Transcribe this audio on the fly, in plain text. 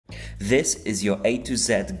This is your A to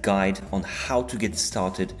Z guide on how to get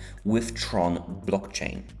started with Tron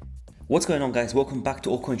blockchain. What's going on, guys? Welcome back to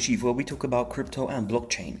Altcoin Chief, where we talk about crypto and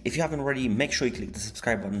blockchain. If you haven't already, make sure you click the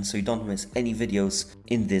subscribe button so you don't miss any videos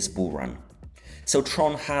in this bull run. So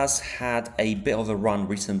Tron has had a bit of a run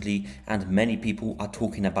recently, and many people are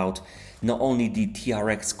talking about not only the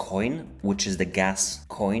TRX coin, which is the gas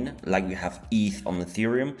coin, like we have ETH on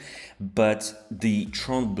Ethereum, but the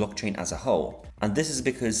Tron blockchain as a whole. And this is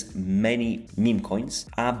because many meme coins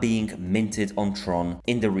are being minted on Tron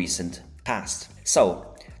in the recent past.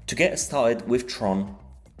 So to get started with Tron,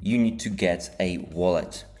 you need to get a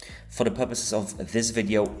wallet. For the purposes of this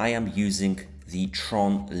video, I am using the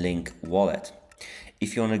Tron Link wallet.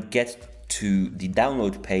 If you want to get to the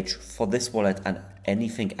download page for this wallet and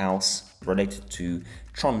anything else related to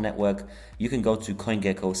Tron network, you can go to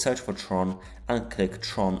CoinGecko, search for Tron and click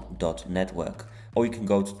tron.network, or you can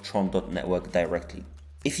go to tron.network directly.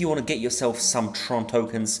 If you want to get yourself some Tron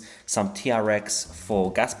tokens, some TRX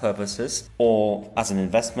for gas purposes or as an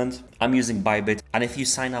investment, I'm using Bybit. And if you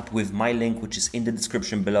sign up with my link, which is in the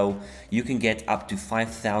description below, you can get up to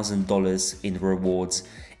 $5,000 in rewards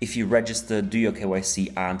if you register, do your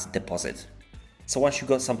KYC and deposit. So once you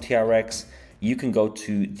got some TRX, you can go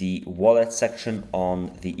to the wallet section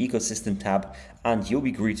on the ecosystem tab, and you'll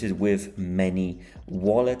be greeted with many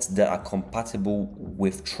wallets that are compatible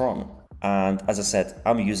with Tron. And as I said,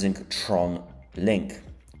 I'm using Tron Link.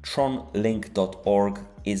 Tronlink.org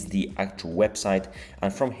is the actual website,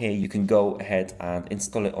 and from here you can go ahead and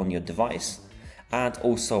install it on your device and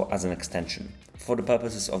also as an extension. For the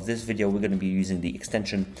purposes of this video, we're going to be using the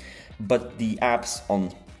extension, but the apps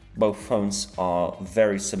on both phones are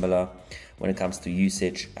very similar when it comes to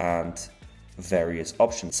usage and various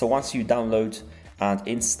options. So once you download and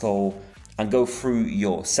install and go through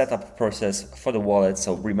your setup process for the wallet,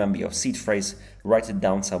 so remember your seed phrase, write it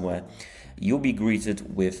down somewhere, you'll be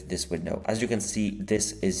greeted with this window. As you can see,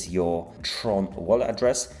 this is your Tron wallet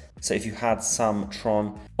address. So if you had some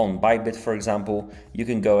Tron on Bybit, for example, you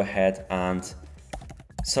can go ahead and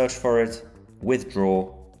search for it,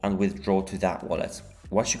 withdraw, and withdraw to that wallet.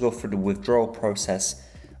 Once you go through the withdrawal process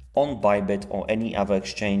on Bybit or any other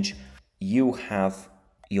exchange, you have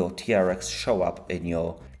your TRX show up in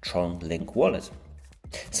your Tron Link wallet.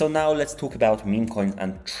 So now let's talk about meme coins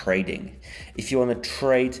and trading. If you want to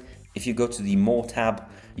trade, if you go to the More tab,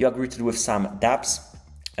 you are greeted with some dApps.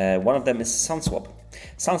 One of them is SunSwap.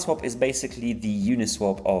 SunSwap is basically the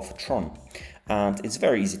Uniswap of Tron, and it's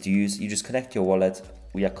very easy to use. You just connect your wallet.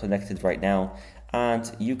 We are connected right now,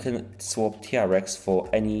 and you can swap TRX for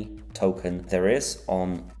any token there is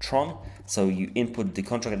on Tron. So you input the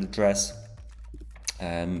contract address.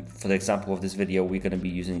 For the example of this video, we're going to be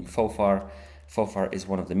using Fofar. Fofar is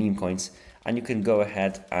one of the meme coins, and you can go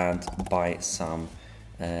ahead and buy some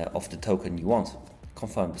of the token you want.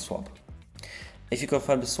 Confirm the swap. If you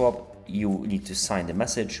confirm the swap, you need to sign the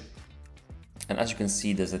message. And as you can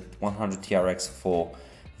see, there's a 100 TRX for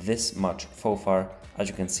this much Fofar. As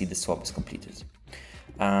you can see, the swap is completed.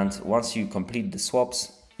 And once you complete the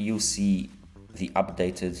swaps, you'll see the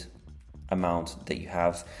updated amount that you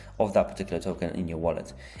have of that particular token in your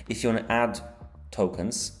wallet. If you want to add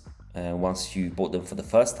tokens, once you bought them for the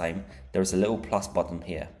first time, there's a little plus button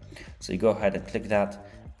here. So you go ahead and click that,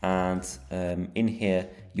 and in here,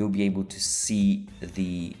 you'll be able to see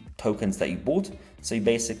the tokens that you bought. So you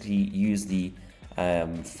basically use the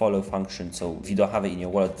follow function. So if you don't have it in your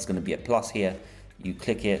wallet, it's going to be a plus here. You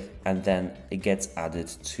click it, and then it gets added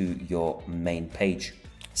to your main page.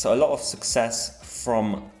 So a lot of success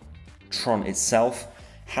from Tron itself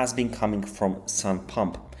has been coming from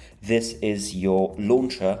SunPump. This is your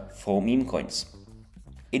launcher for meme coins.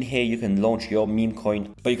 In here, you can launch your meme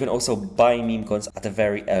coin, but you can also buy meme coins at a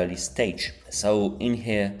very early stage. So in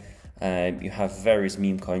here, you have various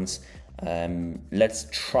meme coins. Let's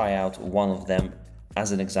try out one of them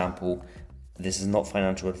as an example. This is not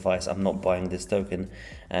financial advice. I'm not buying this token.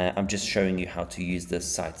 I'm just showing you how to use this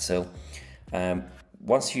site. So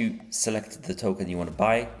once you select the token you want to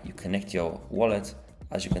buy, you connect your wallet.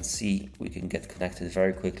 As you can see, we can get connected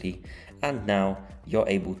very quickly. And now you're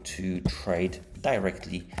able to trade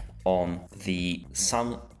directly on the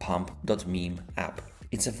sunpump.meme app.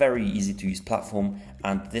 It's a very easy to use platform,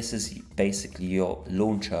 and this is basically your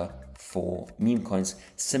launcher for meme coins,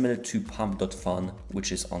 similar to pump.fun,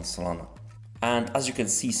 which is on Solana. And as you can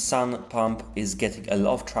see, SunPump is getting a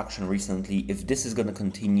lot of traction recently. If this is going to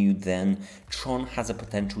continue, then Tron has a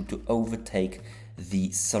potential to overtake the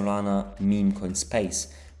Solana meme coin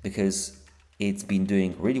space, because it's been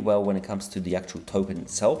doing really well when it comes to the actual token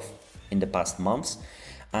itself in the past months,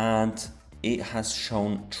 and it has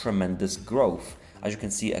shown tremendous growth. as you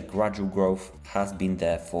can see, a gradual growth has been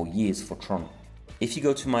there for years for Tron. If you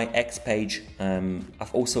go to my X page,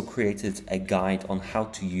 I've also created a guide on how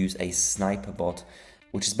to use a sniper bot,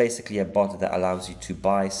 which is basically a bot that allows you to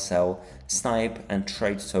buy, sell, snipe and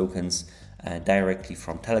trade tokens directly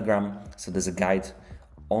from Telegram. So there's a guide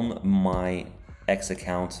on my X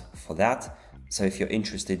account for that. So if you're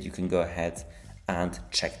interested, you can go ahead and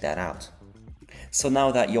check that out. So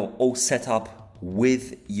now that you're all set up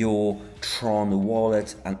with your Tron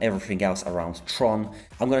wallet and everything else around Tron,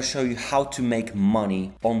 I'm going to show you how to make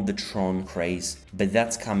money on the Tron craze, but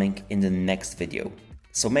that's coming in the next video.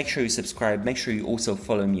 So make sure you subscribe, make sure you also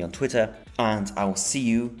follow me on Twitter, and I'll see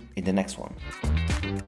you in the next one.